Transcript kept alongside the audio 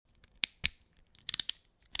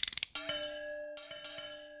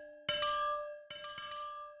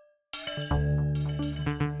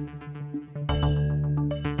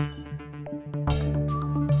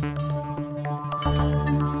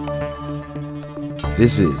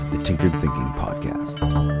This is the Tinkered Thinking Podcast.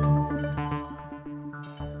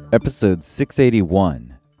 Episode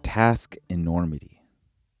 681, Task Enormity.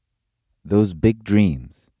 Those big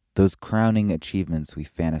dreams, those crowning achievements we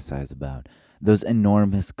fantasize about, those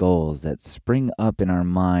enormous goals that spring up in our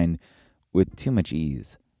mind with too much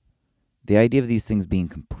ease. The idea of these things being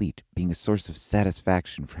complete, being a source of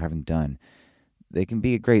satisfaction for having done, they can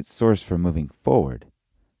be a great source for moving forward.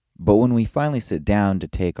 But when we finally sit down to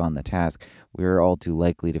take on the task, we are all too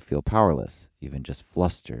likely to feel powerless, even just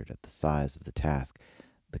flustered at the size of the task,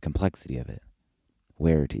 the complexity of it,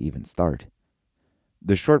 where to even start.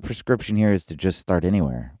 The short prescription here is to just start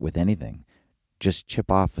anywhere, with anything. Just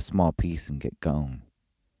chip off a small piece and get going.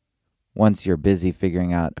 Once you're busy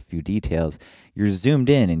figuring out a few details, you're zoomed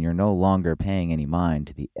in and you're no longer paying any mind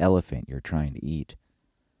to the elephant you're trying to eat.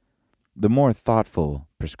 The more thoughtful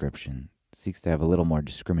prescription seeks to have a little more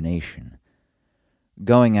discrimination.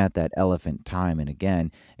 Going at that elephant time and again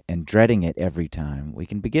and dreading it every time, we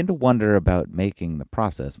can begin to wonder about making the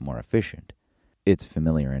process more efficient. It's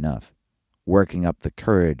familiar enough. Working up the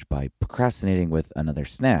courage by procrastinating with another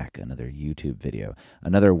snack, another YouTube video,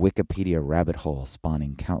 another Wikipedia rabbit hole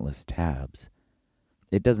spawning countless tabs.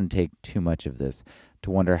 It doesn't take too much of this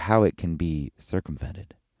to wonder how it can be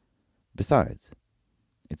circumvented. Besides,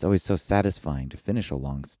 it's always so satisfying to finish a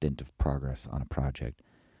long stint of progress on a project.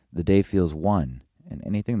 The day feels won, and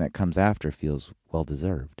anything that comes after feels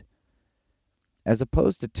well-deserved. As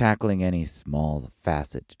opposed to tackling any small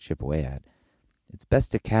facet to chip away at, it's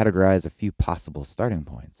best to categorize a few possible starting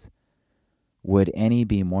points. Would any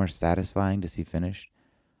be more satisfying to see finished?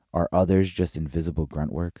 Are others just invisible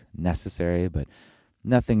grunt work, necessary but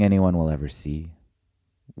nothing anyone will ever see?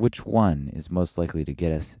 Which one is most likely to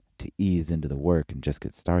get us to ease into the work and just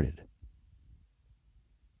get started?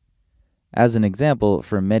 As an example,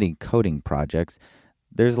 for many coding projects,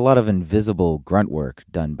 there's a lot of invisible grunt work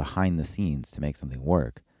done behind the scenes to make something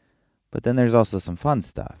work. But then there's also some fun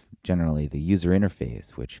stuff, generally the user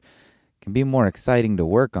interface, which can be more exciting to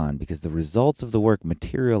work on because the results of the work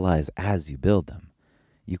materialize as you build them.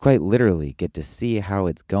 You quite literally get to see how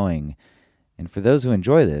it's going, and for those who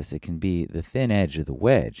enjoy this, it can be the thin edge of the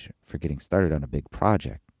wedge for getting started on a big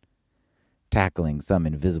project. Tackling some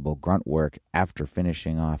invisible grunt work after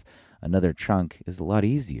finishing off another chunk is a lot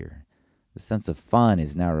easier. The sense of fun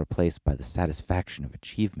is now replaced by the satisfaction of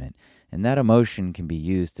achievement, and that emotion can be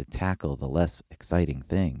used to tackle the less exciting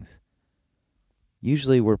things.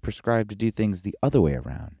 Usually we're prescribed to do things the other way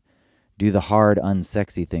around. Do the hard,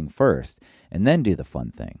 unsexy thing first, and then do the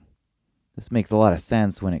fun thing. This makes a lot of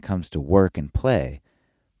sense when it comes to work and play,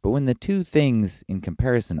 but when the two things in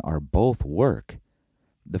comparison are both work,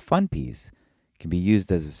 the fun piece can be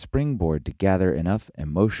used as a springboard to gather enough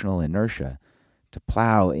emotional inertia to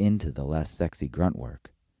plow into the less sexy grunt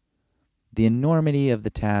work. The enormity of the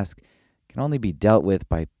task can only be dealt with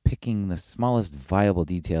by picking the smallest viable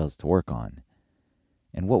details to work on.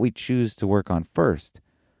 And what we choose to work on first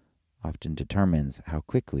often determines how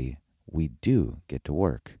quickly we do get to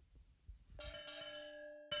work.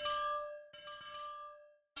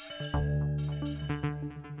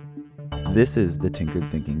 This is the Tinkered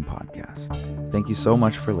Thinking Podcast. Thank you so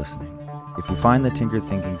much for listening. If you find the Tinkered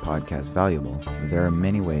Thinking Podcast valuable, there are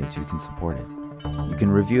many ways you can support it. You can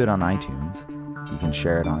review it on iTunes, you can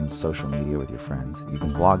share it on social media with your friends, you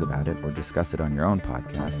can blog about it or discuss it on your own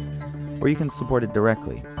podcast, or you can support it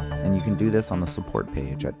directly, and you can do this on the support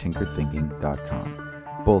page at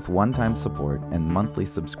tinkeredthinking.com. Both one-time support and monthly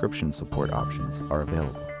subscription support options are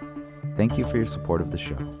available. Thank you for your support of the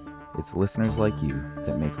show. It's listeners like you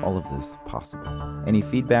that make all of this possible. Any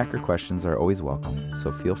feedback or questions are always welcome,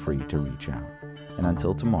 so feel free to reach out. And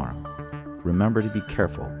until tomorrow, remember to be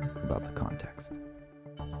careful about the context.